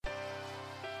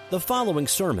The following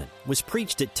sermon was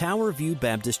preached at Tower View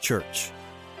Baptist Church.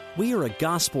 We are a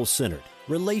gospel-centered,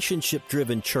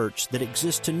 relationship-driven church that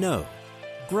exists to know,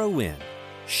 grow in,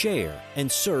 share, and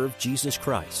serve Jesus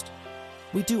Christ.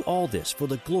 We do all this for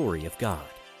the glory of God.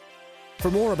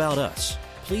 For more about us,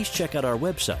 please check out our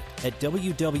website at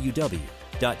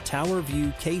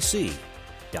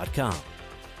www.towerviewkc.com.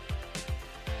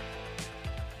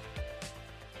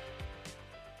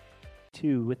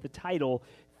 With the title,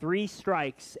 3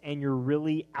 Strikes and You're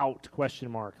Really Out, ?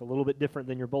 A little bit different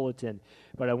than your bulletin,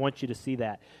 but I want you to see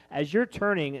that. As you're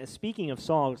turning, speaking of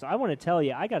songs, I want to tell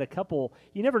you, I got a couple,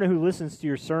 you never know who listens to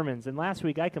your sermons, and last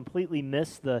week I completely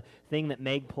missed the thing that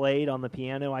Meg played on the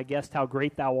piano. I guessed How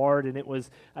Great Thou Art, and it was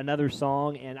another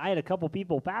song, and I had a couple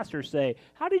people, pastors, say,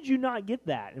 how did you not get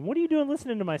that? And what are you doing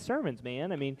listening to my sermons,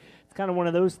 man? I mean, it's kind of one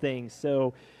of those things,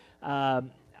 so...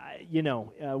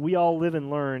 we all live and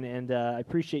learn, and I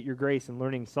appreciate your grace in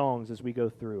learning songs as we go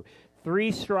through.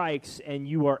 3 strikes and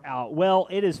you are out. Well,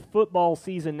 it is football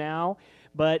season now,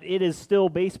 but it is still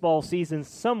baseball season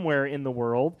somewhere in the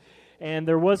world. And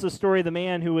there was a story of the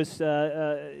man who was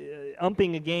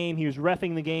umping a game. He was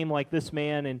reffing the game like this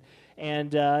man,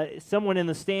 and someone in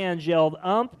the stands yelled,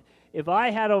 "Ump, if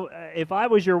I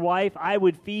was your wife, I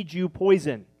would feed you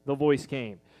poison," the voice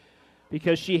came.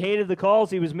 Because she hated the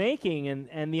calls he was making,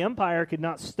 and the umpire could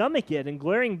not stomach it. And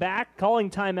glaring back, calling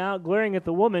timeout, glaring at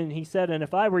the woman, he said, "And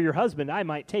if I were your husband, I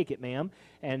might take it, ma'am,"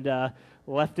 and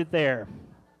left it there.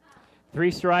 3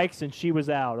 strikes, and she was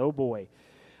out. Oh, boy.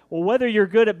 Well, whether you're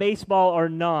good at baseball or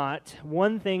not,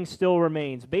 one thing still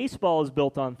remains. Baseball is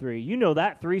built on 3. You know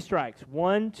that, 3 strikes.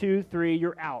 1, 2, 3,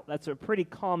 you're out. That's a pretty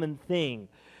common thing.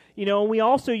 You know, and we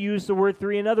also use the word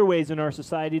 3 in other ways in our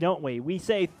society, don't we? We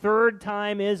say third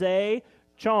time is a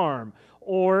charm.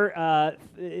 Or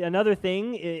another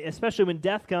thing, especially when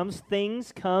death comes,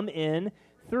 things come in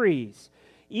 3s.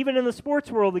 Even in the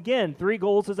sports world, again, 3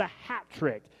 goals is a hat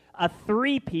trick. A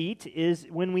three-peat is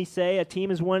when we say a team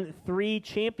has won 3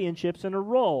 championships in a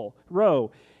row.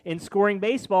 In scoring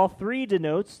baseball, 3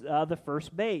 denotes the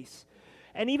first base.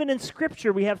 And even in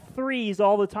Scripture, we have 3s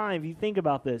all the time, if you think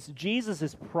about this. Jesus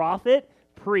is prophet,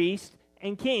 priest,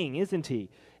 and king, isn't he?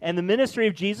 And the ministry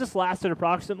of Jesus lasted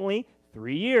approximately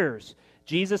 3 years.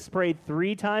 Jesus prayed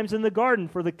 3 times in the garden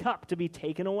for the cup to be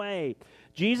taken away.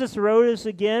 Jesus rose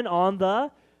again on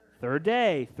the 3rd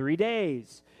day, 3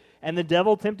 days. And the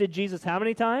devil tempted Jesus how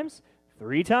many times?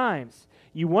 3 times.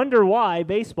 You wonder why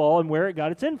baseball and where it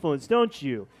got its influence, don't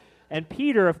you? And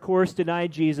Peter, of course,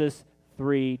 denied Jesus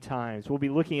 3 times. We'll be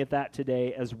looking at that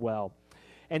today as well.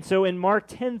 And so in Mark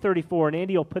 10:34, and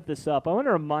Andy will put this up, I want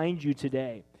to remind you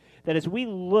today that as we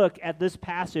look at this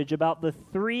passage about the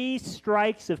 3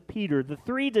 strikes of Peter, the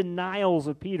 3 denials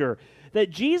of Peter, that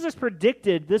Jesus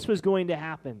predicted this was going to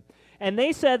happen. And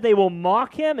they said they will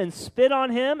mock him and spit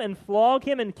on him and flog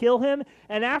him and kill him,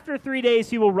 and after 3 days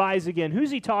he will rise again.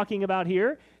 Who's he talking about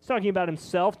here? He's talking about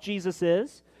himself, Jesus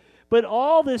is. But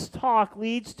all this talk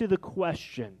leads to the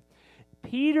question.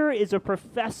 Peter is a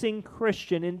professing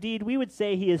Christian. Indeed, we would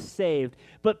say he is saved.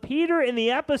 But Peter, in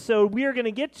the episode we are going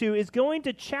to get to, is going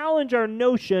to challenge our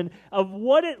notion of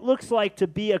what it looks like to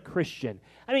be a Christian.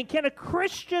 I mean, can a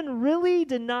Christian really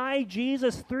deny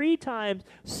Jesus 3 times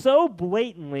so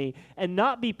blatantly and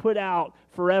not be put out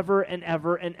forever and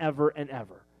ever and ever and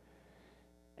ever?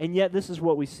 And yet this is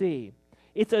what we see.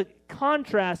 It's a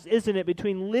contrast, isn't it,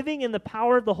 between living in the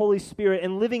power of the Holy Spirit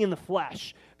and living in the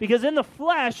flesh. Because in the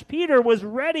flesh, Peter was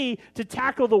ready to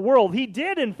tackle the world. He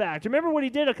did, in fact. Remember what he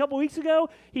did a couple weeks ago?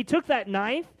 He took that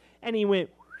knife and he went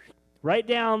right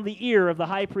down the ear of the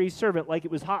high priest's servant like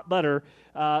it was hot butter,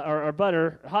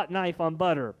 hot knife on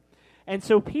butter. And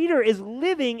so Peter is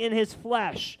living in his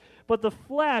flesh. But the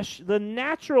flesh, the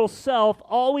natural self,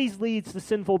 always leads to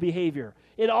sinful behavior.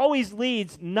 It always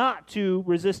leads not to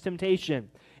resist temptation.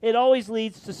 It always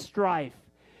leads to strife.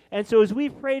 And so as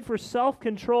we've prayed for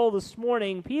self-control this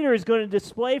morning, Peter is going to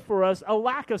display for us a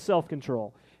lack of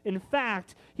self-control. In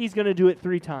fact, he's going to do it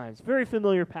 3 times. Very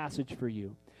familiar passage for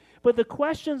you. But the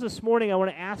questions this morning I want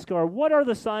to ask are, what are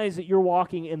the signs that you're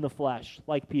walking in the flesh,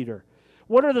 like Peter?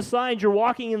 What are the signs you're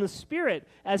walking in the Spirit,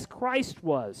 as Christ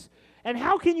was? And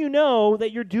how can you know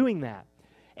that you're doing that?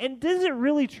 And is it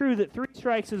really true that 3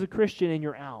 strikes as a Christian and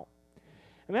you're out?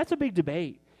 I mean, that's a big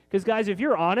debate. Because, guys, if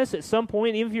you're honest, at some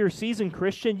point, even if you're a seasoned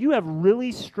Christian, you have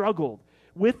really struggled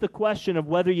with the question of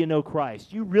whether you know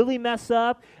Christ. You really mess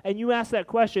up, and you ask that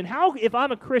question, if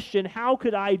I'm a Christian, how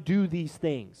could I do these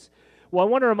things? Well, I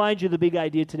want to remind you of the big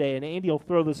idea today, and Andy will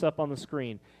throw this up on the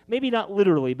screen. Maybe not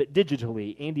literally, but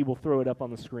digitally. Andy will throw it up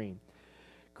on the screen.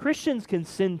 Christians can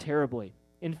sin terribly.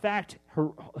 In fact,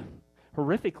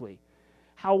 horrifically.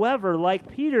 However,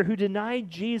 like Peter who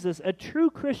denied Jesus, a true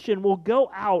Christian will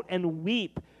go out and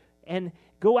weep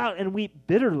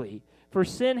bitterly, for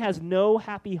sin has no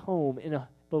happy home in a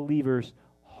believer's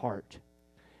heart.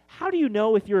 How do you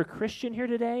know if you're a Christian here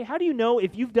today? How do you know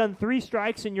if you've done 3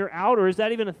 strikes and you're out, or is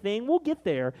that even a thing? We'll get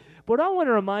there. But I want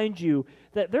to remind you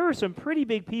that there are some pretty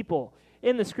big people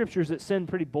in the Scriptures that sin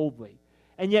pretty boldly,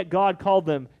 and yet God called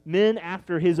them men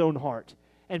after his own heart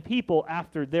and people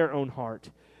after their own heart.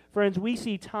 Friends, we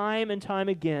see time and time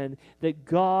again that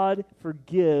God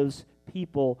forgives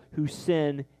people who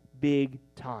sin big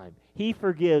time. He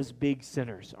forgives big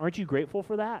sinners. Aren't you grateful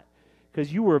for that?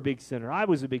 Because you were a big sinner. I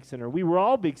was a big sinner. We were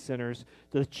all big sinners,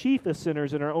 the chief of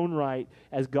sinners in our own right,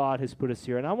 as God has put us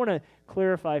here. And I want to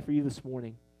clarify for you this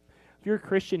morning. If you're a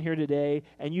Christian here today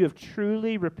and you have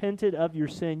truly repented of your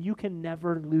sin, you can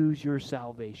never lose your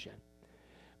salvation.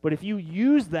 But if you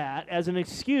use that as an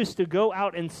excuse to go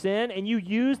out and sin, and you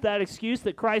use that excuse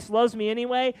that Christ loves me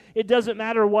anyway, it doesn't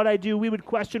matter what I do, we would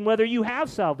question whether you have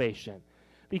salvation.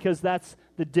 Because that's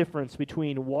the difference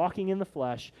between walking in the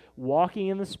flesh, walking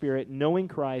in the Spirit, knowing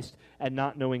Christ, and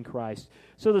not knowing Christ.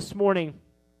 So this morning,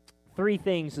 3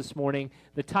 things this morning.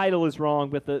 The title is wrong,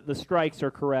 but the strikes are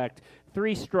correct.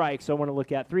 3 strikes I want to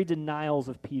look at, 3 denials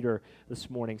of Peter this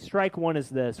morning. Strike 1 is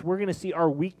this. We're going to see our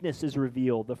weakness is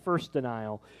revealed, the first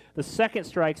denial. The second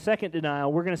strike, second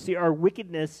denial, we're going to see our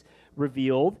wickedness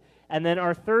revealed. And then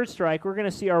our third strike, we're going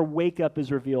to see our wake-up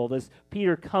is revealed as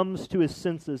Peter comes to his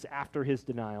senses after his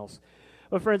denials.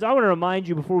 But friends, I want to remind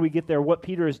you before we get there what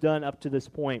Peter has done up to this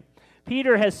point.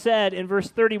 Peter has said in verse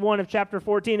 31 of chapter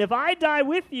 14, "If I die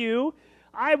with you,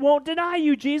 I won't deny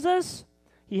you, Jesus."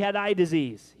 He had eye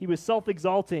disease. He was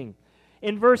self-exalting.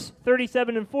 In verse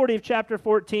 37 and 40 of chapter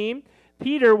 14,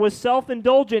 Peter was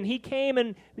self-indulgent. He came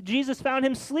and Jesus found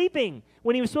him sleeping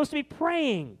when he was supposed to be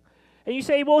praying. And you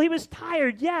say, well, he was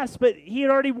tired. Yes, but he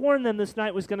had already warned them this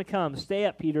night was going to come. Stay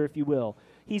up, Peter, if you will.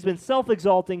 He's been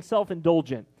self-exalting,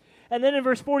 self-indulgent. And then in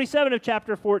verse 47 of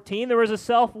chapter 14, there was a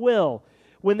self-will.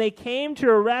 When they came to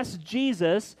arrest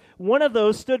Jesus, one of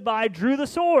those stood by, drew the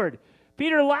sword.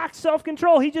 Peter lacked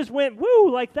self-control. He just went,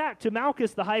 woo, like that to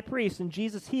Malchus, the high priest, and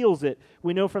Jesus heals it.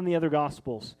 We know from the other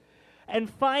Gospels. And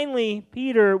finally,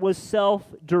 Peter was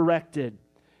self-directed.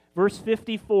 Verse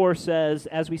 54 says,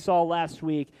 as we saw last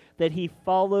week, that he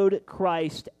followed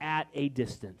Christ at a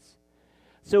distance.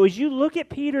 So as you look at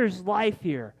Peter's life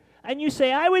here, and you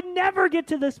say, I would never get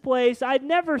to this place, I'd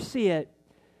never see it.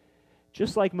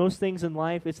 Just like most things in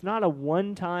life, it's not a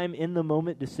one-time,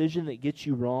 in-the-moment decision that gets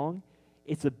you wrong.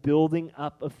 It's a building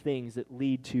up of things that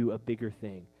lead to a bigger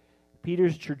thing.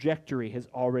 Peter's trajectory has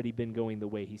already been going the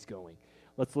way he's going.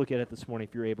 Let's look at it this morning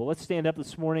if you're able. Let's stand up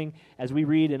this morning as we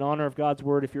read in honor of God's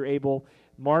word if you're able.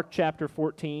 Mark chapter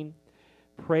 14.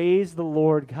 Praise the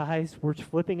Lord, guys. We're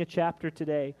flipping a chapter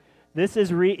today. This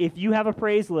is if you have a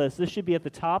praise list, this should be at the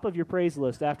top of your praise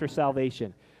list after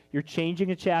salvation. You're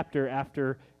changing a chapter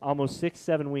after almost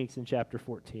 6-7 weeks in chapter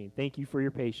 14. Thank you for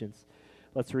your patience.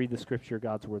 Let's read the scripture,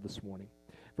 God's word this morning.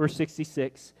 Verse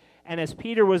 66, and as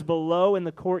Peter was below in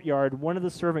the courtyard, one of the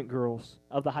servant girls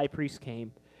of the high priest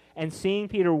came, and seeing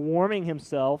Peter warming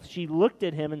himself, she looked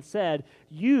at him and said,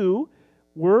 you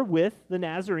were with the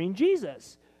Nazarene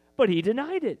Jesus. But he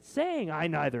denied it, saying, I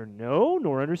neither know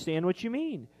nor understand what you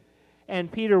mean.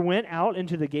 And Peter went out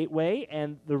into the gateway,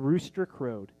 and the rooster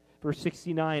crowed. Verse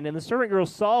 69, and the servant girl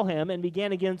saw him and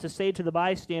began again to say to the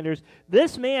bystanders,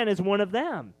 this man is one of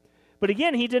them. But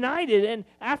again he denied it, and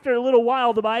after a little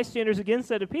while the bystanders again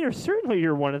said to Peter, certainly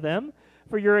you're one of them,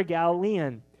 for you're a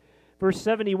Galilean. Verse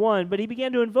 71, but he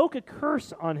began to invoke a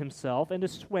curse on himself and to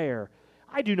swear,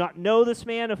 I do not know this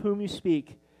man of whom you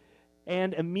speak.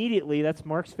 And immediately, that's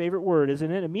Mark's favorite word,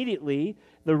 isn't it? Immediately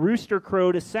the rooster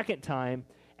crowed a second time,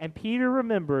 and Peter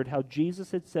remembered how Jesus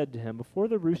had said to him, before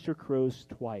the rooster crows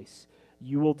twice,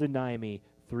 you will deny me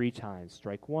 3 times.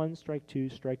 Strike 1, strike 2,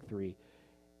 strike 3.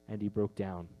 And he broke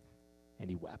down and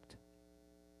he wept.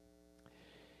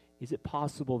 Is it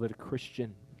possible that a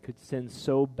Christian could sin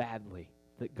so badly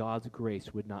that God's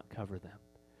grace would not cover them?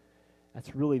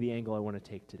 That's really the angle I want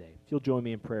to take today. If you'll join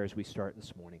me in prayer as we start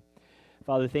this morning.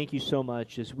 Father, thank you so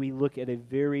much as we look at a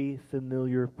very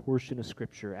familiar portion of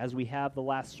Scripture. As we have the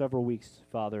last several weeks,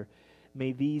 Father,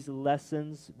 may these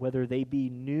lessons, whether they be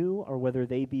new or whether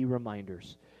they be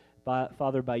reminders,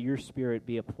 Father, by your Spirit,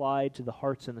 be applied to the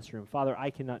hearts in this room. Father, I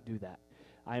cannot do that.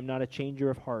 I am not a changer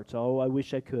of hearts. Oh, I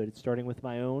wish I could. It's starting with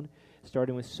my own,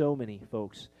 starting with so many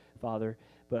folks. Father.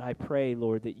 But I pray,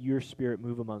 Lord, that your Spirit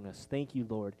move among us. Thank you,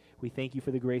 Lord. We thank you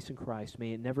for the grace in Christ.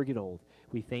 May it never get old.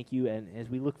 We thank you, and as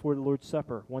we look forward to the Lord's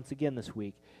Supper once again this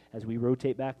week, as we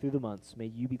rotate back through the months, may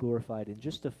you be glorified in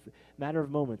just a matter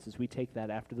of moments as we take that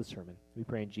after the sermon. We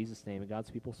pray in Jesus' name, and God's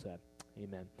people said,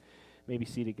 amen. You may be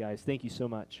seated, guys. Thank you so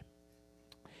much.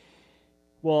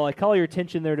 Well, I call your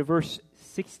attention there to verse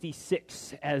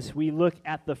 66 as we look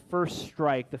at the first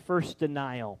strike, the first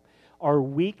denial. Our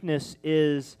weakness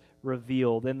is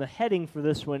revealed. And the heading for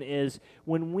this one is,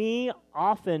 when we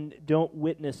often don't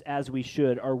witness as we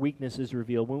should, our weakness is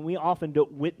revealed. When we often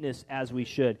don't witness as we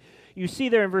should. You see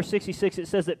there in verse 66, it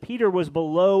says that Peter was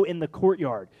below in the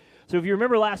courtyard. So if you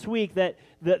remember last week that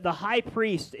the high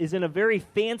priest is in a very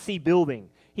fancy building.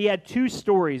 He had 2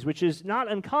 stories, which is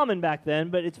not uncommon back then,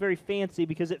 but it's very fancy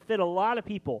because it fit a lot of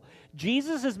people.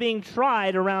 Jesus is being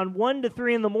tried around 1 to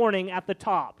 3 in the morning at the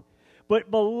top. But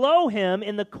below him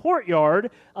in the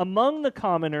courtyard, among the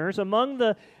commoners, among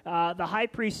the high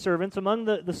priest's servants, among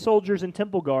the soldiers and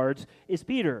temple guards, is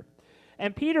Peter.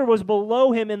 And Peter was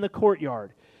below him in the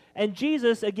courtyard. And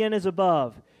Jesus, again, is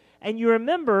above. And you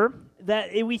remember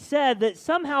that we said that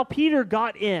somehow Peter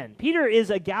got in. Peter is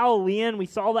a Galilean. We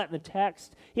saw that in the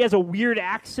text. He has a weird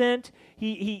accent.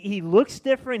 He looks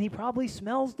different. He probably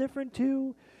smells different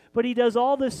too. But he does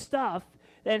all this stuff.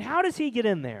 And how does he get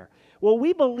in there? Well,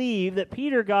 we believe that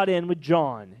Peter got in with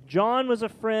John. John was a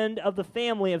friend of the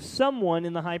family of someone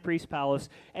in the high priest's palace,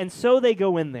 and so they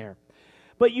go in there.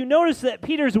 But you notice that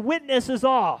Peter's witness is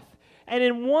off. And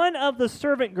in one of the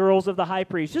servant girls of the high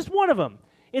priest, just one of them,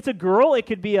 it's a girl, it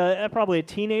could be probably a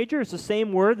teenager. It's the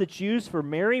same word that's used for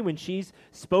Mary when she's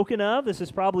spoken of. This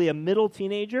is probably a middle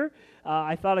teenager.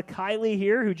 I thought of Kylie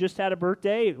here, who just had a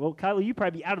birthday. Well, Kylie, you'd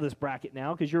probably be out of this bracket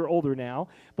now because you're older now.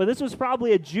 But this was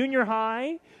probably a junior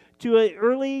high to an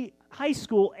early high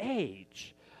school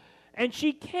age. And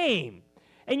she came.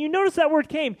 And you notice that word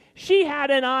came. She had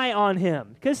an eye on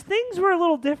him because things were a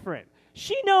little different.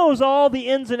 She knows all the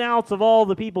ins and outs of all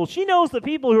the people. She knows the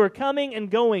people who are coming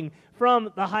and going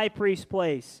from the high priest's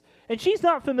place. And she's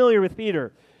not familiar with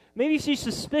Peter. Maybe she's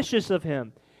suspicious of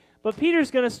him. But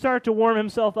Peter's going to start to warm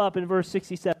himself up in verse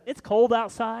 67. It's cold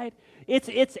outside.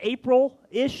 It's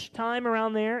April-ish time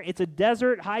around there. It's a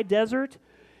desert, high desert.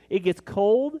 It gets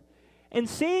cold. And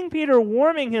seeing Peter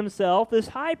warming himself, this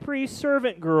high priest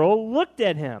servant girl looked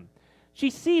at him. She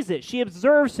sees it. She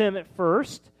observes him at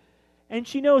first, and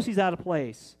she knows he's out of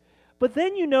place. But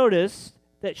then you notice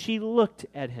that she looked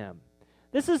at him.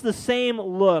 This is the same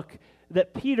look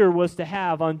that Peter was to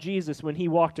have on Jesus when he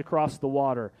walked across the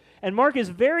water. And Mark is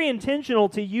very intentional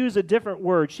to use a different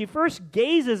word. She first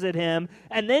gazes at him,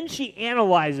 and then she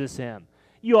analyzes him.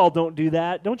 You all don't do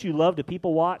that. Don't you love to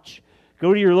people watch?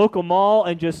 Go to your local mall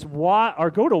and just watch, or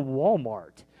go to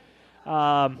Walmart.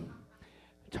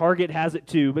 Target has it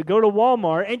too, but go to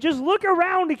Walmart and just look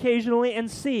around occasionally and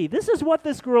see. This is what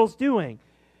this girl's doing.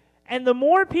 And the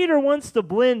more Peter wants to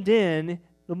blend in,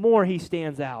 the more he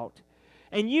stands out.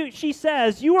 And she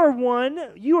says, you are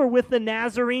with the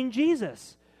Nazarene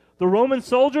Jesus. The Roman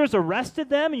soldiers arrested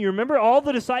them, and you remember all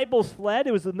the disciples fled.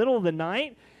 It was the middle of the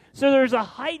night. So there's a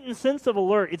heightened sense of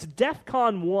alert. It's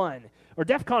DEFCON 1 or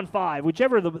DEFCON 5,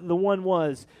 whichever the one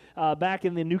was back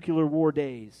in the nuclear war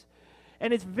days.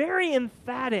 And it's very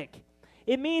emphatic.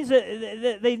 It means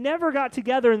that they never got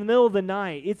together in the middle of the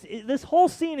night. This whole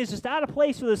scene is just out of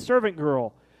place with a servant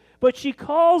girl. But she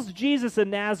calls Jesus a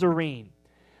Nazarene.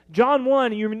 John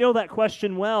 1, you know that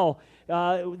question well.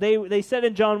 They said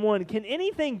in John 1, can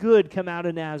anything good come out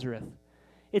of Nazareth?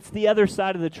 It's the other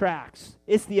side of the tracks.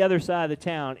 It's the other side of the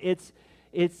town. It's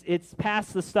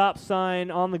past the stop sign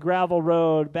on the gravel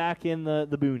road back in the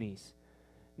boonies.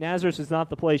 Nazareth is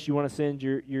not the place you want to send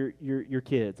your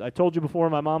kids. I told you before,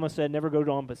 my mama said never go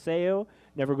on Paseo,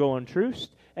 never go on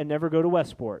Troost, and never go to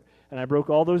Westport. And I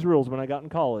broke all those rules when I got in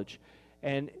college.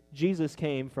 And Jesus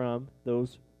came from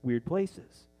those weird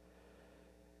places.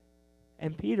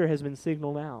 And Peter has been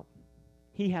signaled out.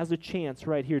 He has a chance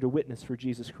right here to witness for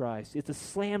Jesus Christ. It's a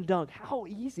slam dunk. How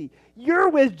easy. You're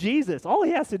with Jesus. All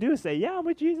he has to do is say, yeah, I'm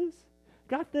with Jesus.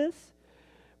 Got this.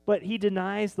 But he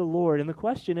denies the Lord. And the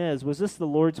question is, was this the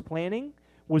Lord's planning?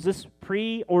 Was this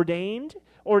preordained?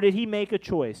 Or did he make a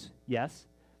choice? Yes.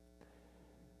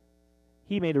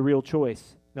 He made a real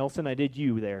choice. Nelson, I did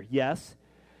you there. Yes.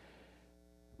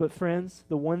 But friends,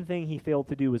 the one thing he failed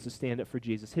to do was to stand up for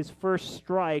Jesus. His first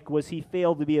strike was he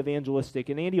failed to be evangelistic.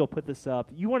 And Andy will put this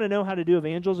up. You want to know how to do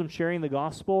evangelism, sharing the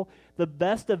gospel? The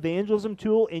best evangelism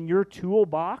tool in your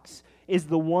toolbox is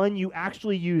the one you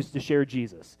actually use to share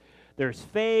Jesus. There's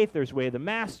faith, there's way of the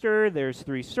master, there's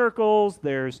 3 circles,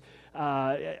 there's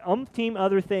umpteen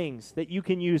other things that you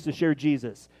can use to share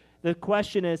Jesus. The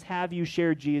question is, have you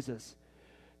shared Jesus?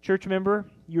 Church member,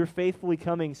 you're faithfully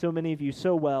coming, so many of you,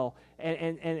 so well,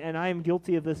 and I am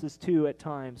guilty of this as too at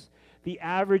times. The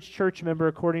average church member,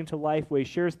 according to Lifeway,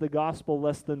 shares the gospel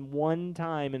less than one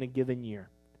time in a given year.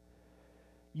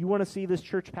 You want to see this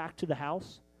church packed to the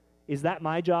house? Is that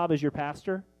my job as your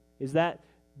pastor? Is that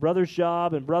brother's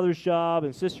job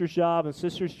and sister's job and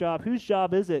sister's job? Whose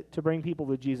job is it to bring people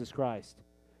to Jesus Christ?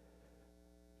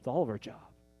 It's all of our job.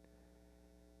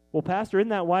 Well, Pastor, isn't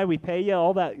that why we pay you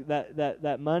all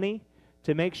that money?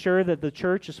 To make sure that the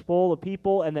church is full of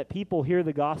people and that people hear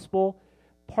the gospel?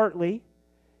 Partly.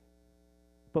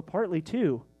 But partly,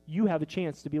 too, you have a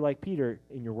chance to be like Peter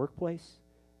in your workplace,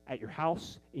 at your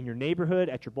house, in your neighborhood,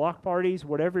 at your block parties,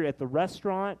 whatever, at the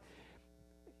restaurant.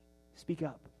 Speak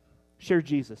up. Share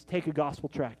Jesus. Take a gospel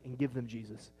tract and give them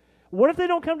Jesus. What if they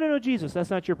don't come to know Jesus?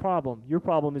 That's not your problem. Your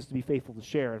problem is to be faithful to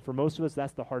share. And for most of us,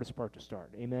 that's the hardest part to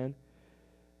start. Amen?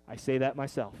 I say that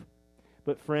myself.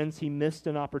 But friends, he missed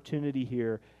an opportunity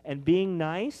here. And being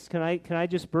nice, can I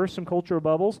just burst some cultural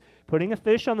bubbles? Putting a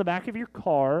fish on the back of your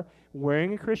car,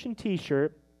 wearing a Christian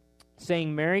t-shirt,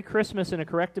 saying Merry Christmas in a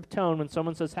corrective tone when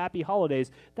someone says Happy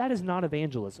Holidays, that is not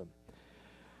evangelism.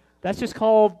 That's just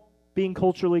called being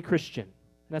culturally Christian.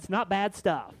 That's not bad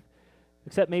stuff,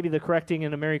 except maybe the correcting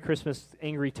in a Merry Christmas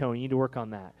angry tone. You need to work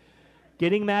on that.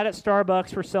 Getting mad at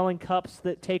Starbucks for selling cups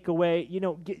that take away,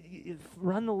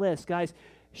 run the list, guys.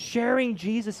 Sharing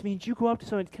Jesus means you go up to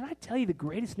someone, can I tell you the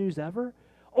greatest news ever?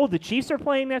 Oh, the Chiefs are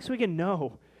playing next weekend?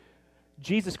 No.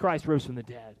 Jesus Christ rose from the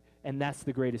dead, and that's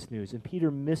the greatest news. And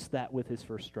Peter missed that with his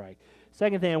first strike.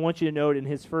 Second thing I want you to note in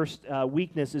his first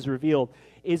weakness is revealed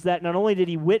is that not only did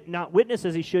he not witness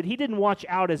as he should, he didn't watch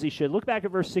out as he should. Look back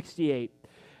at verse 68,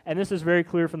 and this is very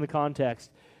clear from the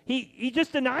context. He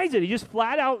just denies it. He just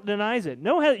flat out denies it.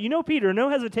 Peter, no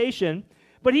hesitation,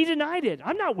 but he denied it.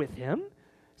 I'm not with him,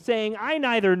 saying, I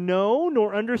neither know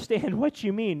nor understand what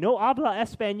you mean. No habla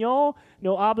español,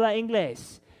 no habla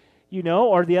inglés.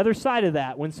 Or the other side of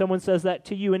that, when someone says that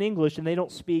to you in English and they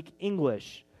don't speak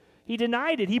English. He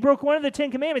denied it. He broke one of the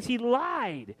 10 Commandments. He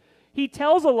lied. He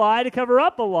tells a lie to cover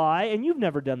up a lie, and you've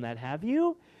never done that, have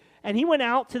you? And he went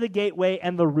out to the gateway,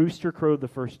 and the rooster crowed the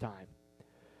first time.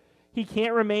 He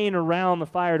can't remain around the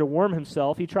fire to warm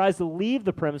himself. He tries to leave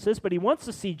the premises, but he wants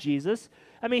to see Jesus.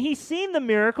 I mean, he's seen the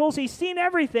miracles. He's seen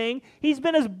everything. He's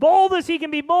been as bold as he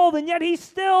can be bold, and yet he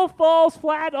still falls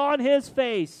flat on his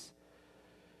face.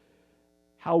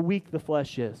 How weak the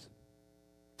flesh is.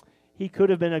 He could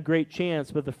have been a great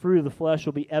chance, but the fruit of the flesh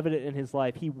will be evident in his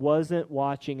life. He wasn't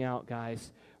watching out,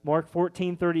 guys. Mark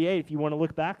 14:38, if you want to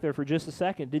look back there for just a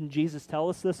second. Didn't Jesus tell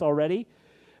us this already?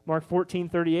 Mark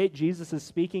 14:38, Jesus is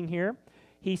speaking here.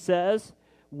 He says,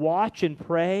 watch and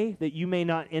pray that you may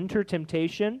not enter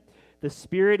temptation. The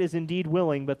spirit is indeed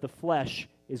willing, but the flesh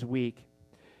is weak.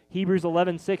 Hebrews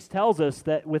 11:6 tells us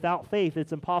that without faith,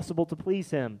 it's impossible to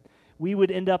please him. We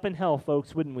would end up in hell,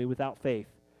 folks, wouldn't we, without faith?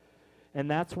 And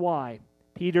that's why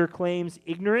Peter claims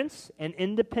ignorance and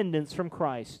independence from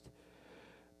Christ.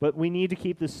 But we need to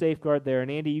keep this safeguard there.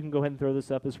 And Andy, you can go ahead and throw this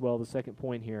up as well. The second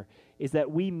point here is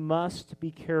that we must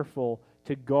be careful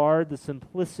to guard the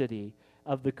simplicity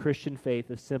of the Christian faith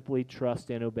of simply trust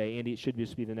and obey. Andy, it should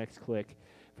just be the next click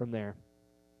from there.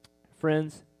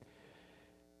 Friends,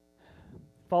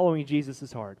 following Jesus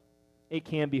is hard. It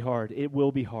can be hard. It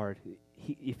will be hard.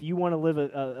 If you want to live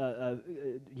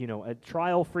a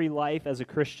trial-free life as a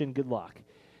Christian, good luck.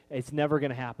 It's never going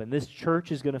to happen. This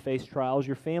church is going to face trials.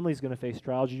 Your family is going to face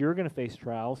trials. You're going to face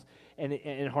trials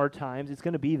and hard times. It's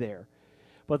going to be there.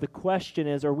 But the question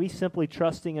is, are we simply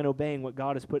trusting and obeying what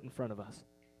God has put in front of us?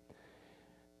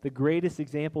 The greatest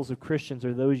examples of Christians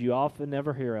are those you often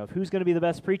never hear of. Who's going to be the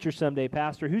best preacher someday,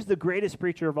 Pastor? Who's the greatest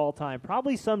preacher of all time?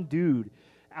 Probably some dude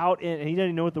out in, and he doesn't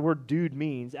even know what the word dude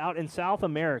means, out in South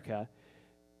America,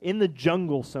 in the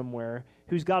jungle somewhere,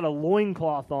 who's got a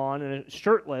loincloth on and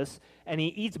shirtless, and he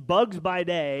eats bugs by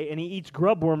day and he eats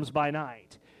grubworms by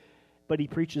night. But he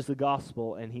preaches the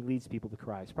gospel and he leads people to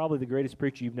Christ. Probably the greatest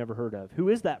preacher you've never heard of. Who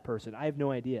is that person? I have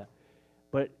no idea.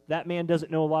 But that man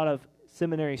doesn't know a lot of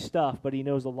seminary stuff, but he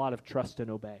knows a lot of trust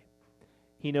and obey.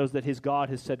 He knows that his God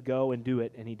has said go and do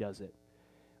it, and he does it.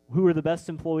 Who are the best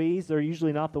employees? They're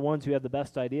usually not the ones who have the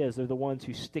best ideas. They're the ones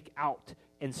who stick out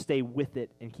and stay with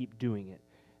it and keep doing it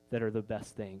that are the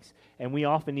best things. And we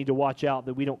often need to watch out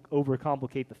that we don't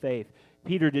overcomplicate the faith.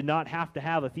 Peter did not have to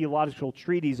have a theological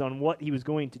treatise on what he was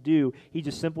going to do. He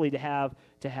just simply to have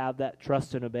that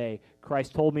trust and obey.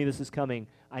 Christ told me this is coming.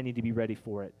 I need to be ready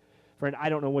for it. Friend, I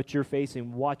don't know what you're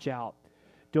facing. Watch out.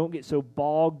 Don't get so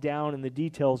bogged down in the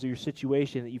details of your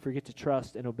situation that you forget to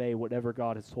trust and obey whatever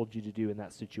God has told you to do in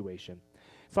that situation.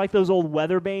 It's like those old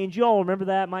weather vanes. You all remember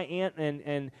that? My aunt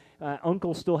and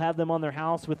uncle still have them on their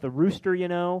house with the rooster,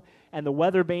 and the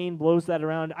weather vane blows that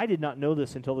around. I did not know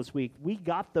this until this week. We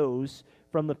got those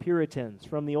from the Puritans,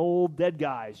 from the old dead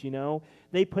guys,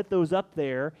 They put those up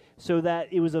there so that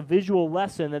it was a visual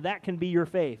lesson that can be your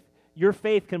faith. Your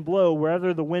faith can blow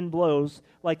wherever the wind blows,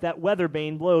 like that weather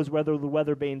vane blows wherever the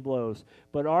weather vane blows.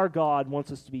 But our God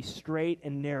wants us to be straight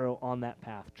and narrow on that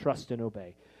path. Trust and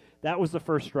obey. That was the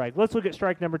first strike. Let's look at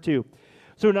strike number 2.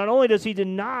 So not only does he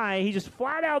deny, he just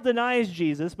flat out denies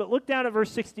Jesus, but look down at verse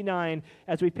 69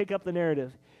 as we pick up the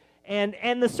narrative.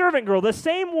 And the servant girl, the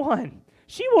same one,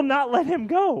 she will not let him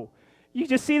go. You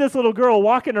just see this little girl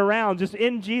walking around just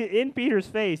in Peter's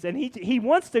face, and he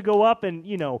wants to go up and,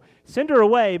 send her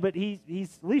away, but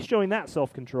he's at least showing that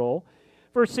self-control.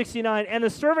 Verse 69, and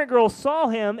the servant girl saw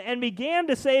him and began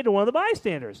to say to one of the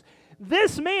bystanders,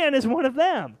 this man is one of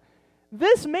them.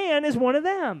 This man is one of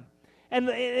them. And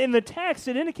in the text,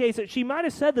 it indicates that she might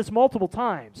have said this multiple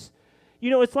times.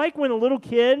 It's like when a little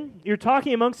kid, you're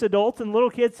talking amongst adults, and the little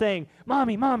kid's saying,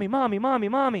 Mommy, Mommy, Mommy, Mommy,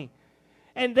 Mommy.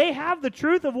 And they have the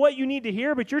truth of what you need to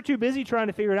hear, but you're too busy trying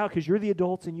to figure it out because you're the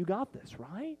adults and you got this,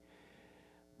 right?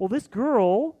 Well, this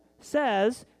girl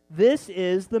says, this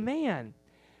is the man.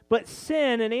 But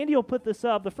sin, and Andy will put this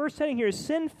up, the first heading here is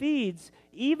sin feeds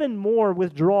even more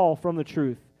withdrawal from the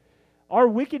truth. Our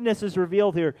wickedness is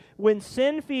revealed here. When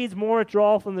sin feeds more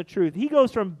withdrawal from the truth, he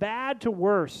goes from bad to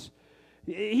worse.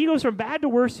 He goes from bad to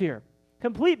worse here.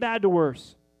 Complete bad to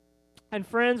worse. And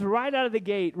friends, right out of the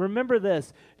gate, remember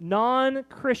this.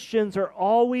 Non-Christians are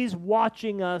always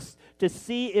watching us to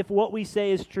see if what we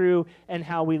say is true and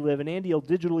how we live. And Andy will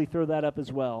digitally throw that up as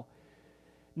well.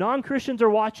 Non-Christians are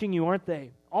watching you, aren't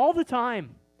they? All the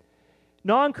time.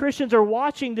 Non-Christians are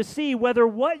watching to see whether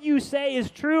what you say is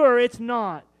true or it's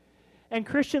not. And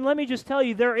Christian, let me just tell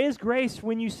you, there is grace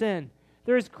when you sin.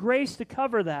 There is grace to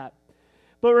cover that.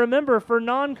 But remember, for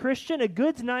non-Christian, a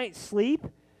good night's sleep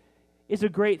is a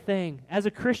great thing. As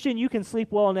a Christian, you can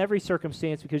sleep well in every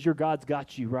circumstance because your God's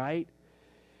got you, right?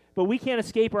 But we can't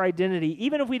escape our identity.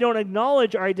 Even if we don't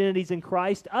acknowledge our identities in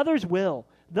Christ, others will.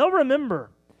 They'll remember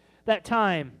that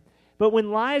time. But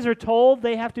when lies are told,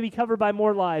 they have to be covered by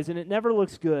more lies, and it never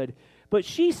looks good. But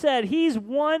she said, he's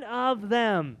one of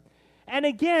them. And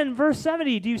again, verse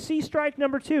 70, do you see strike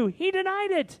number 2? He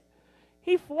denied it.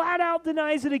 He flat out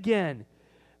denies it again.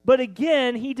 But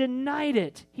again, he denied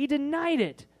it. He denied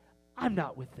it. I'm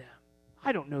not with them.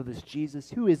 I don't know this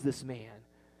Jesus. Who is this man?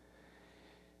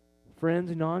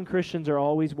 Friends, non-Christians are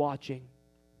always watching.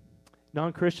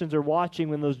 Non-Christians are watching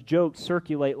when those jokes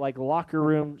circulate like locker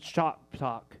room shop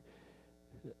talk.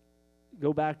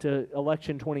 Go back to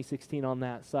election 2016 on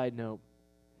that side note.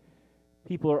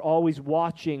 People are always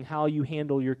watching how you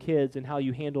handle your kids and how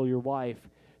you handle your wife.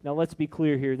 Now, let's be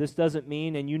clear here. This doesn't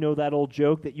mean, and you know that old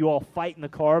joke, that you all fight in the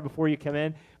car before you come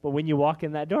in, but when you walk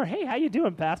in that door, hey, how you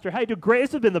doing, Pastor? How you doing? Great.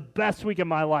 This has been the best week of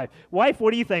my life. Wife, what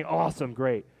do you think? Awesome,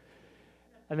 great.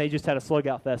 And they just had a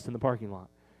slug-out fest in the parking lot.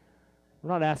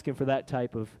 We're not asking for that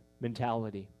type of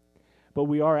mentality. But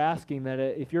we are asking that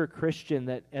if you're a Christian,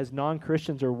 that as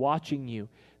non-Christians are watching you,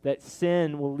 that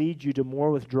sin will lead you to more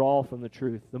withdrawal from the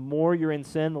truth. The more you're in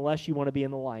sin, the less you want to be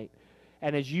in the light.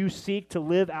 And as you seek to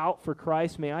live out for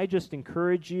Christ, may I just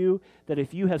encourage you that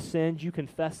if you have sinned, you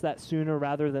confess that sooner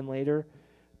rather than later,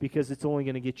 because it's only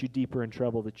going to get you deeper in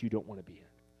trouble that you don't want to be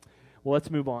in. Well,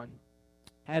 let's move on.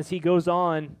 As he goes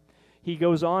on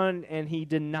and he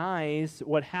denies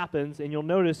what happens, and you'll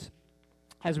notice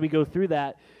as we go through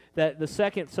that the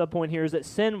second subpoint here is that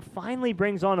sin finally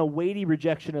brings on a weighty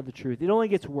rejection of the truth. It only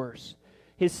gets worse.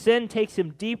 His sin takes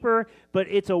him deeper, but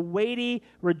it's a weighty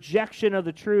rejection of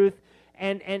the truth.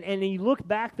 And you look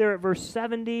back there at verse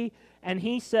 70, and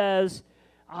he says,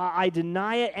 I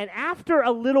deny it. And after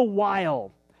a little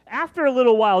while,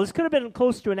 this could have been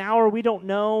close to an hour, we don't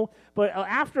know, but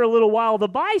after a little while, the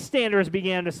bystanders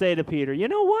began to say to Peter, you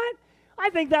know what? I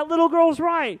think that little girl's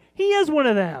right. He is one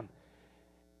of them.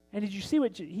 And did you see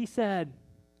what he said?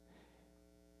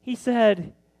 He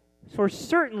said, for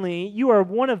certainly you are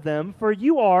one of them, for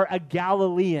you are a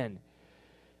Galilean.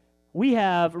 We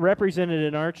have represented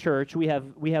in our church, we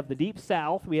have the Deep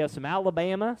South, we have some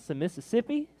Alabama, some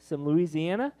Mississippi, some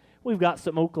Louisiana, we've got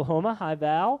some Oklahoma, High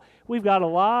Val. We've got a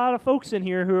lot of folks in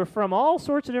here who are from all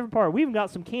sorts of different parts. We've even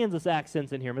got some Kansas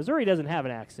accents in here. Missouri doesn't have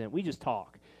an accent. We just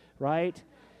talk, right?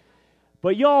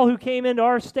 But y'all who came into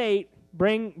our state,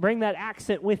 bring that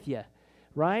accent with you,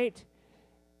 right?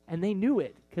 And they knew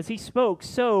it because he spoke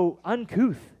so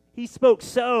uncouth. He spoke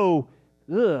so,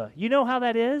 you know how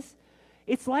that is?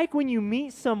 It's like when you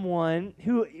meet someone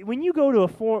who, when you go to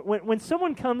when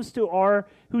someone comes to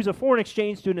who's a foreign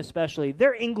exchange student especially,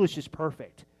 their English is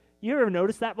perfect. You ever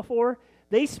noticed that before?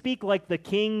 They speak like the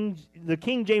King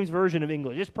James Version of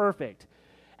English. It's perfect.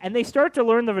 And they start to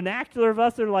learn the vernacular of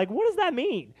us. They're like, what does that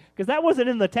mean? Because that wasn't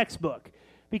in the textbook.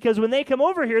 Because when they come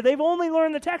over here, they've only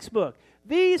learned the textbook.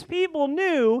 These people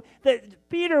knew that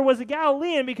Peter was a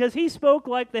Galilean because he spoke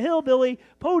like the hillbilly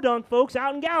podunk folks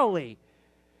out in Galilee.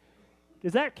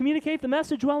 Does that communicate the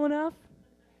message well enough?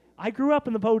 I grew up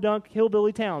in the podunk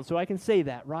hillbilly town, so I can say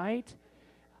that, right?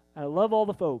 I love all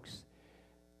the folks.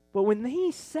 But when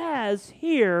he says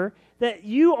here that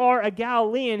you are a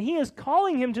Galilean, he is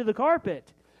calling him to the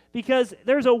carpet because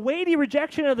there's a weighty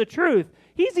rejection of the truth.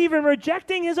 He's even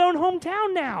rejecting his own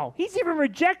hometown now. He's even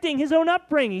rejecting his own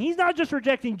upbringing. He's not just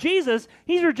rejecting Jesus,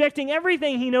 he's rejecting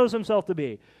everything he knows himself to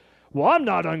be. Well, I'm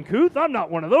not uncouth. I'm not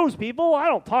one of those people. I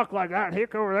don't talk like that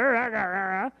hick over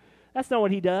there. That's not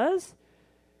what he does.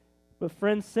 But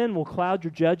friends, sin will cloud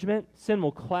your judgment. Sin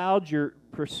will cloud your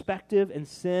perspective, and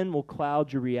sin will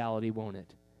cloud your reality, won't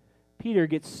it? Peter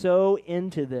gets so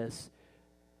into this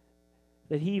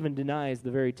that he even denies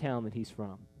the very town that he's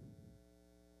from.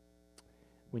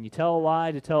 When you tell a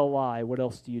lie to tell a lie, what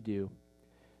else do you do?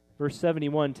 Verse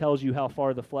 71 tells you how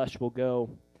far the flesh will go.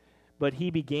 But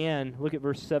he began, look at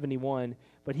verse 71,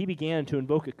 but he began to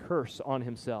invoke a curse on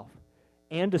himself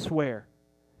and to swear.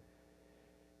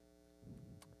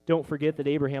 Don't forget that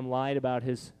Abraham lied about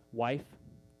his wife,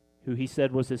 who he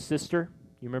said was his sister.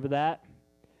 You remember that?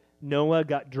 Noah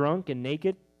got drunk and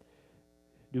naked.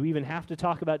 Do we even have to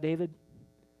talk about David?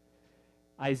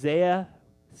 Isaiah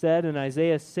said in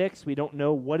Isaiah 6, we don't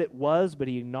know what it was, but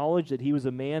he acknowledged that he was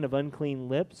a man of unclean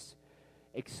lips,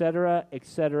 etc.,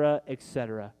 etc.,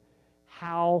 etc.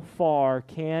 How far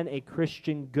can a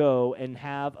Christian go and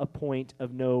have a point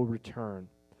of no return?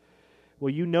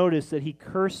 Well, you notice that he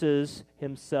curses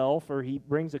himself, or he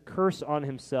brings a curse on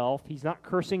himself. He's not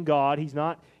cursing God. He's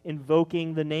not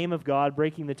invoking the name of God,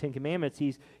 breaking the Ten Commandments.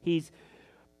 He's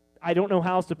I don't know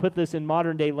how else to put this in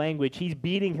modern day language. He's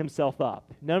beating himself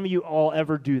up. None of you all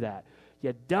ever do that.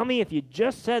 You dummy, if you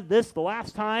just said this the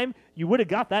last time, you would have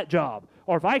got that job.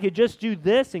 Or if I could just do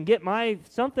this and get my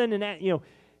something, and that,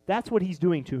 that's what he's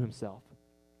doing to himself.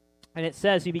 And it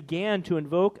says he began to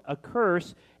invoke a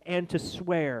curse and to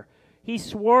swear. He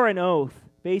swore an oath,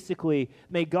 basically,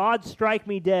 may God strike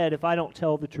me dead if I don't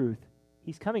tell the truth.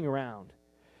 He's coming around.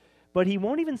 But he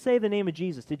won't even say the name of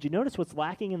Jesus. Did you notice what's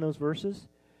lacking in those verses?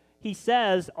 He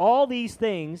says all these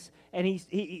things, and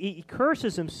he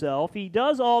curses himself. He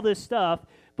does all this stuff,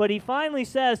 but he finally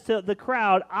says to the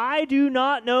crowd, I do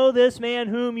not know this man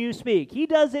whom you speak. He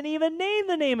doesn't even name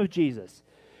the name of Jesus.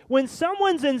 When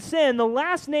someone's in sin, the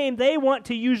last name they want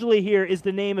to usually hear is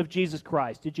the name of Jesus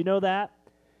Christ. Did you know that?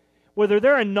 Whether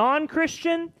they're a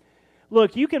non-Christian,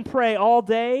 look, you can pray all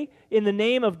day in the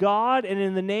name of God and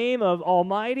in the name of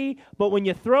Almighty, but when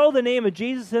you throw the name of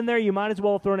Jesus in there, you might as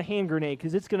well throw in a hand grenade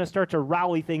because it's going to start to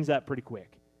rally things up pretty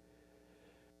quick.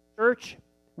 Church,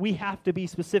 we have to be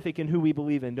specific in who we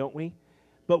believe in, don't we?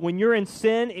 But when you're in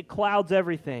sin, it clouds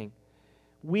everything.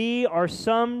 We are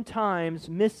sometimes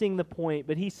missing the point,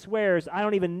 but he swears, I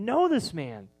don't even know this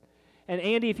man. And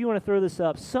Andy, if you want to throw this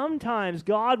up, sometimes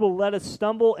God will let us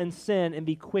stumble and sin and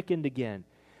be quickened again.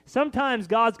 Sometimes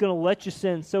God's going to let you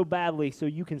sin so badly so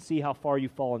you can see how far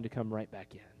you've fallen to come right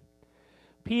back in.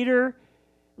 Peter,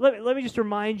 let me just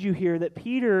remind you here that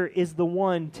Peter is the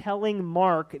one telling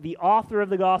Mark, the author of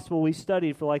the gospel we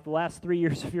studied for like the last 3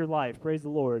 years of your life, praise the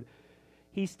Lord.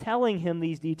 He's telling him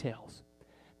these details.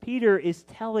 Peter is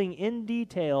telling in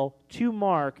detail to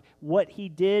Mark what he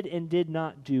did and did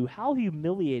not do. How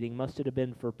humiliating must it have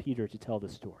been for Peter to tell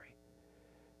this story?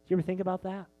 Do you ever think about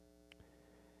that?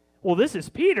 Well, this is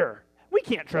Peter. We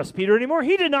can't trust Peter anymore.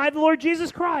 He denied the Lord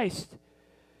Jesus Christ.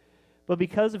 But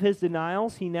because of his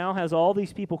denials, he now has all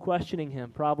these people questioning him,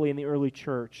 probably in the early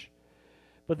church.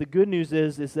 But the good news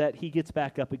is that he gets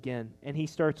back up again, and he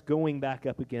starts going back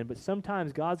up again. But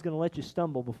sometimes God's going to let you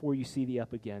stumble before you see the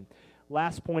up again.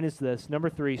 Last point is this. Number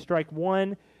 3, strike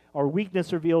 1, our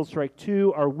weakness revealed. Strike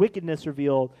 2, our wickedness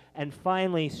revealed. And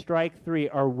finally, strike 3,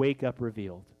 our wake up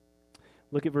revealed.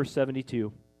 Look at verse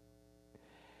 72.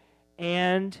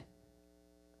 And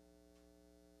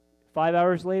 5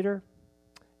 hours later,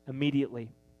 immediately.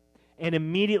 And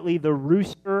immediately the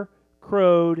rooster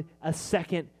crowed a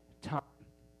second time.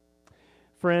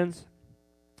 Friends,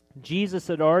 Jesus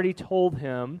had already told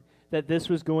him that this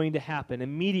was going to happen.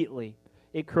 Immediately,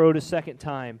 it crowed a second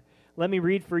time. Let me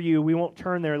read for you. We won't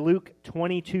turn there. Luke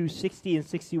 22, 60 and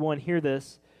 61. Hear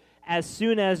this. As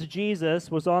soon as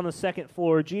Jesus was on the second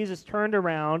floor, Jesus turned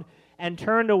around and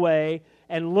turned away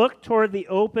and looked toward the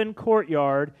open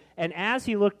courtyard. And as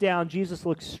he looked down, Jesus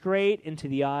looked straight into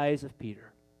the eyes of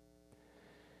Peter.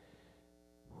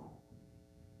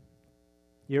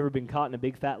 You ever been caught in a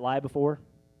big fat lie before?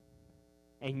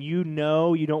 And you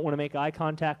know you don't want to make eye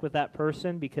contact with that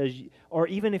person because, or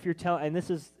even if you're telling, and this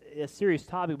is a serious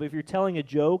topic, but if you're telling a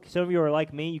joke, some of you are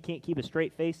like me, you can't keep a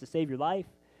straight face to save your life.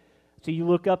 So you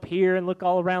look up here and look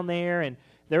all around there, and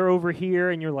they're over here,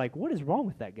 and you're like, what is wrong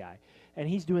with that guy? And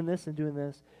he's doing this and doing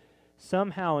this.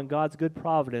 Somehow, in God's good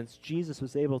providence, Jesus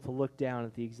was able to look down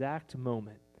at the exact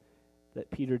moment that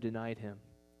Peter denied him,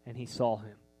 and he saw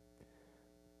him.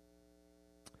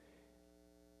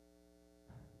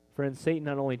 Friends, Satan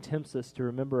not only tempts us to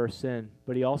remember our sin,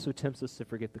 but he also tempts us to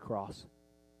forget the cross.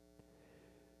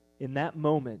 In that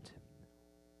moment,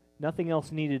 nothing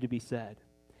else needed to be said.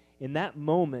 In that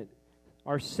moment,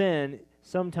 our sin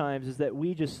sometimes is that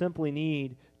we just simply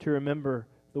need to remember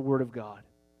the Word of God.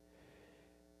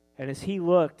 And as he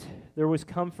looked, there was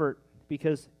comfort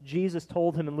because Jesus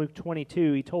told him in Luke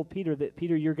 22, he told Peter that,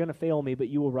 Peter, you're going to fail me, but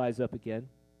you will rise up again.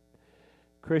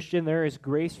 Christian, there is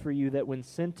grace for you that when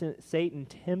Satan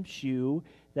tempts you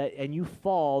and you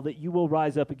fall, that you will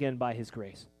rise up again by his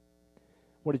grace.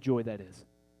 What a joy that is.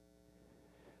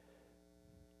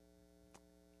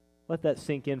 Let that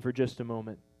sink in for just a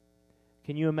moment.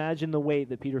 Can you imagine the weight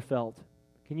that Peter felt?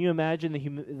 Can you imagine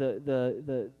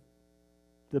the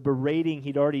berating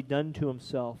he'd already done to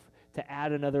himself to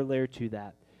add another layer to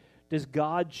that? Does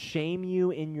God shame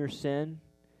you in your sin?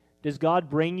 Does God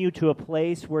bring you to a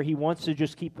place where he wants to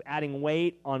just keep adding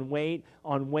weight on weight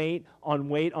on weight on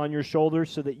weight on your shoulders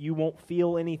so that you won't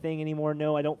feel anything anymore?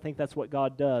 No, I don't think that's what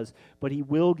God does. But he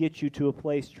will get you to a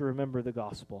place to remember the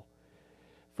gospel.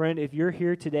 Friend, if you're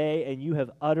here today and you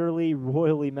have utterly,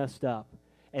 royally messed up,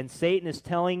 and Satan is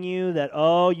telling you that,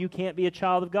 oh, you can't be a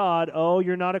child of God, oh,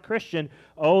 you're not a Christian,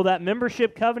 oh, that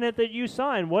membership covenant that you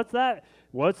signed, what's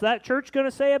that church going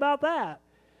to say about that?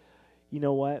 You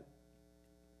know what?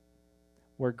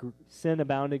 Where sin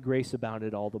abounded, grace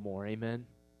abounded all the more. Amen?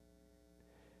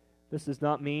 This does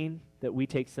not mean that we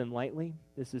take sin lightly.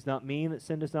 This does not mean that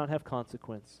sin does not have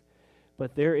consequence.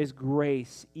 But there is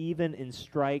grace even in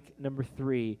strike number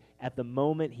 3 at the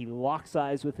moment he locks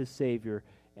eyes with his Savior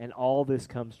and all this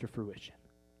comes to fruition.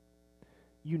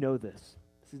 You know this.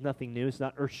 This is nothing new. It's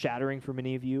not earth-shattering for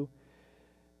many of you.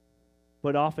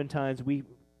 But oftentimes we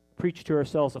preach to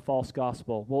ourselves a false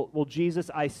gospel. Well, Jesus,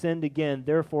 I sinned again,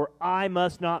 therefore I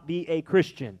must not be a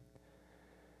Christian.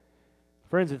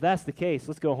 Friends, if that's the case,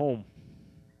 let's go home.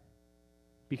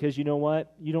 Because you know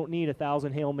what? You don't need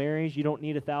 1,000 Hail Marys. You don't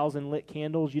need 1,000 lit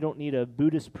candles. You don't need a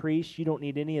Buddhist priest. You don't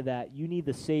need any of that. You need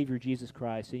the Savior, Jesus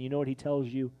Christ. And you know what he tells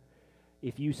you?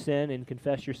 If you sin and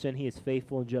confess your sin, he is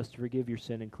faithful and just to forgive your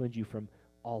sin and cleanse you from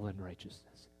all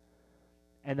unrighteousness.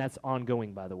 And that's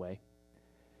ongoing, by the way.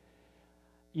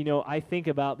 You know, I think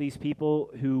about these people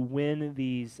who win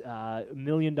these $1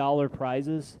 million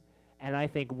prizes, and I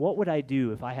think, what would I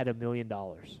do if I had $1 million?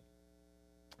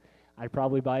 I'd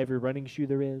probably buy every running shoe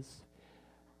there is.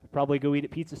 I'd probably go eat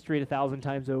at Pizza Street 1,000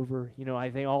 times over. You know, I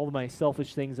think all of my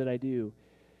selfish things that I do.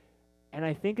 And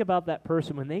I think about that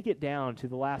person when they get down to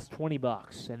the last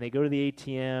 $20 and they go to the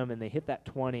ATM and they hit that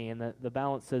 20 and the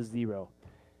balance says 0.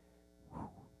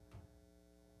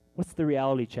 What's the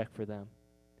reality check for them?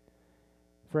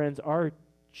 Friends, our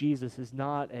Jesus is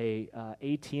not a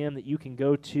ATM that you can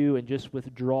go to and just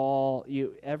withdraw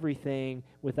everything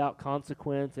without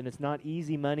consequence, and it's not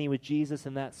easy money with Jesus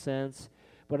in that sense.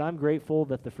 But I'm grateful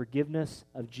that the forgiveness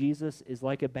of Jesus is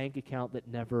like a bank account that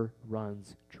never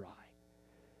runs dry.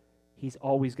 He's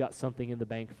always got something in the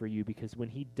bank for you because when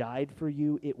he died for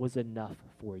you, it was enough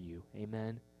for you.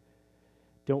 Amen?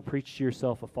 Don't preach to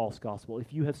yourself a false gospel.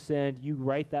 If you have sinned, you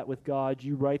write that with God.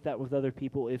 You write that with other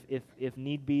people, if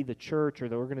need be, the church or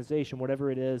the organization,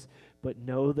 whatever it is. But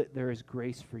know that there is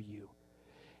grace for you.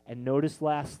 And notice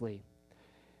lastly,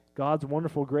 God's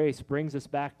wonderful grace brings us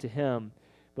back to him.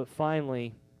 But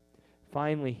finally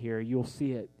here, you'll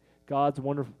see it. God's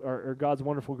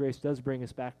wonderful grace does bring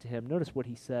us back to him. Notice what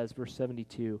he says, verse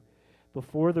 72.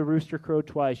 Before the rooster crowed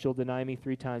twice, you'll deny me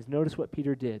 3 times. Notice what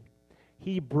Peter did.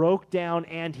 He broke down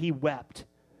and he wept.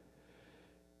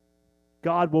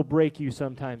 God will break you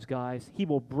sometimes, guys. He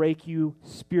will break you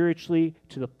spiritually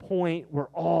to the point where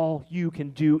all you can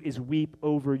do is weep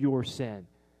over your sin.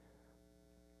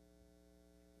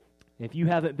 If you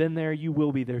haven't been there, you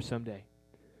will be there someday.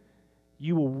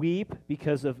 You will weep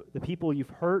because of the people you've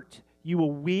hurt. You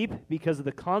will weep because of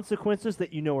the consequences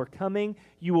that you know are coming.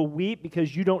 You will weep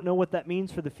because you don't know what that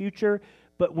means for the future.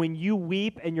 But when you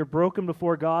weep and you're broken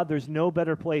before God, there's no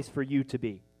better place for you to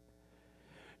be.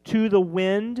 to the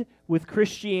wind with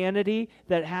Christianity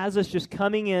that has us just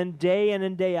coming in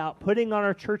and day out, putting on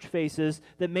our church faces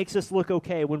that makes us look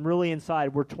okay when really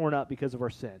inside we're torn up because of our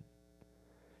sin.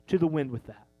 To the wind with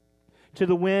that. To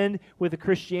the wind with a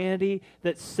Christianity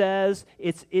that says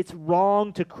it's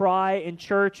wrong to cry in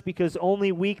church because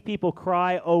only weak people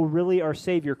cry. Oh, really? Our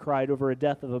Savior cried over a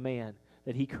death of a man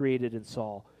that he created and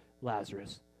saw,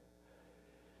 Lazarus.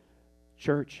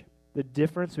 Church, the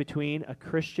difference between a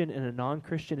Christian and a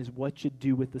non-Christian is what you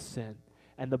do with the sin.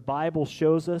 And the Bible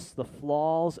shows us the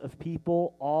flaws of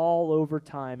people all over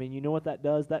time. And you know what that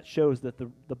does? That shows that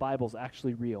the Bible's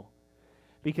actually real.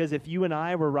 Because if you and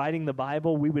I were writing the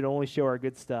Bible, we would only show our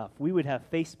good stuff. We would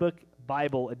have Facebook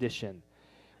Bible edition.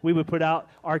 We would put out,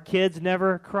 our kids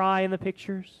never cry in the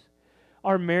pictures.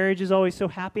 Our marriage is always so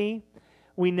happy.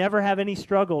 We never have any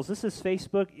struggles. This is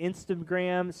Facebook,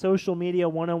 Instagram, social media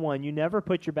 101. You never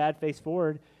put your bad face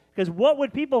forward. Because what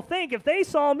would people think if they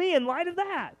saw me in light of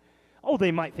that? Oh,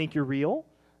 they might think you're real.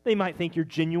 They might think you're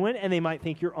genuine, and they might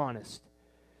think you're honest.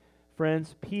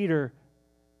 Friends, Peter,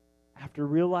 after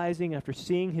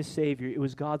seeing his Savior, it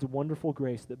was God's wonderful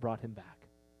grace that brought him back.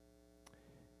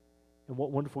 And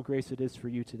what wonderful grace it is for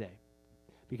you today.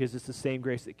 Because it's the same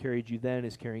grace that carried you then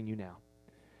is carrying you now.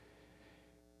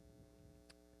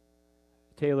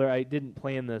 Taylor, I didn't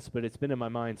plan this, but it's been in my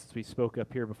mind since we spoke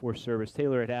up here before service.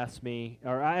 Taylor had asked me,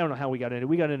 or I don't know how we got into it.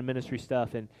 We got into ministry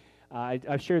stuff, and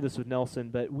I've shared this with Nelson,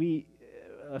 but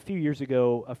a few years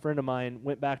ago, a friend of mine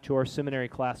went back to our seminary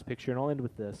class picture, and I'll end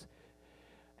with this.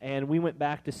 And we went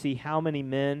back to see how many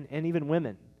men and even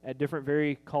women at different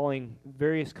various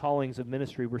callings of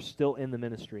ministry were still in the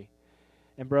ministry.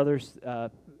 And brother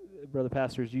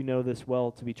pastors, you know this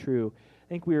well to be true. I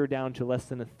think we were down to less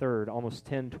than a third, almost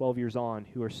 10, 12 years on,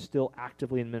 who are still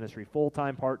actively in ministry,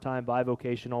 full-time, part-time,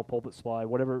 bivocational, pulpit supply,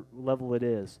 whatever level it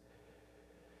is.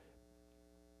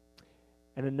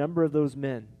 And a number of those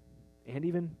men, and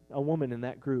even a woman in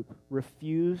that group,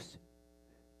 refused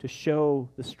to show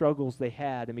the struggles they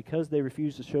had. And because they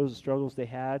refused to show the struggles they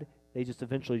had, they just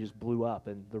eventually just blew up,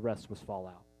 and the rest was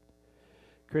fallout.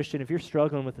 Christian, if you're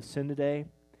struggling with a sin today,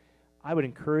 I would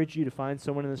encourage you to find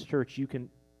someone in this church you can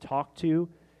talk to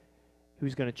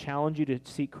who's going to challenge you to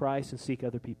seek Christ and seek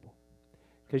other people.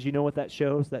 Because you know what that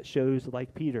shows? That shows,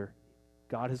 like Peter,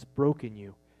 God has broken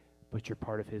you, but you're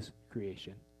part of his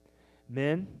creation.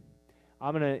 Men,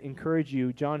 I'm going to encourage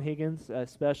you, John Higgins,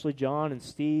 especially John and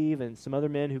Steve and some other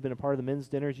men who've been a part of the men's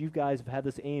dinners, you guys have had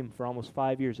this aim for almost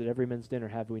 5 years at every men's dinner,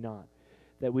 have we not?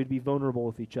 That we'd be vulnerable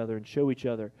with each other and show each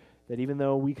other that even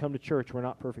though we come to church, we're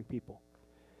not perfect people.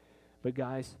 But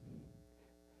guys,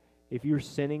 if you're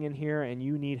sinning in here and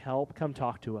you need help, come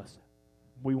talk to us.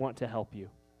 We want to help you.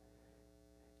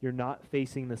 You're not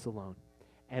facing this alone.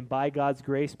 And by God's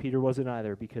grace, Peter wasn't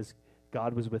either, because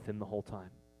God was with him the whole time.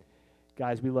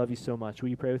 Guys, we love you so much. Will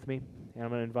you pray with me? And I'm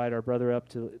going to invite our brother up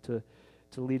to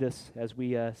lead us as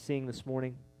we sing this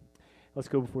morning. Let's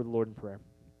go before the Lord in prayer.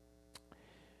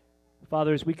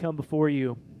 Father, as we come before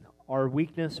you, our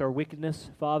weakness, our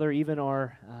wickedness, Father, even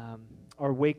our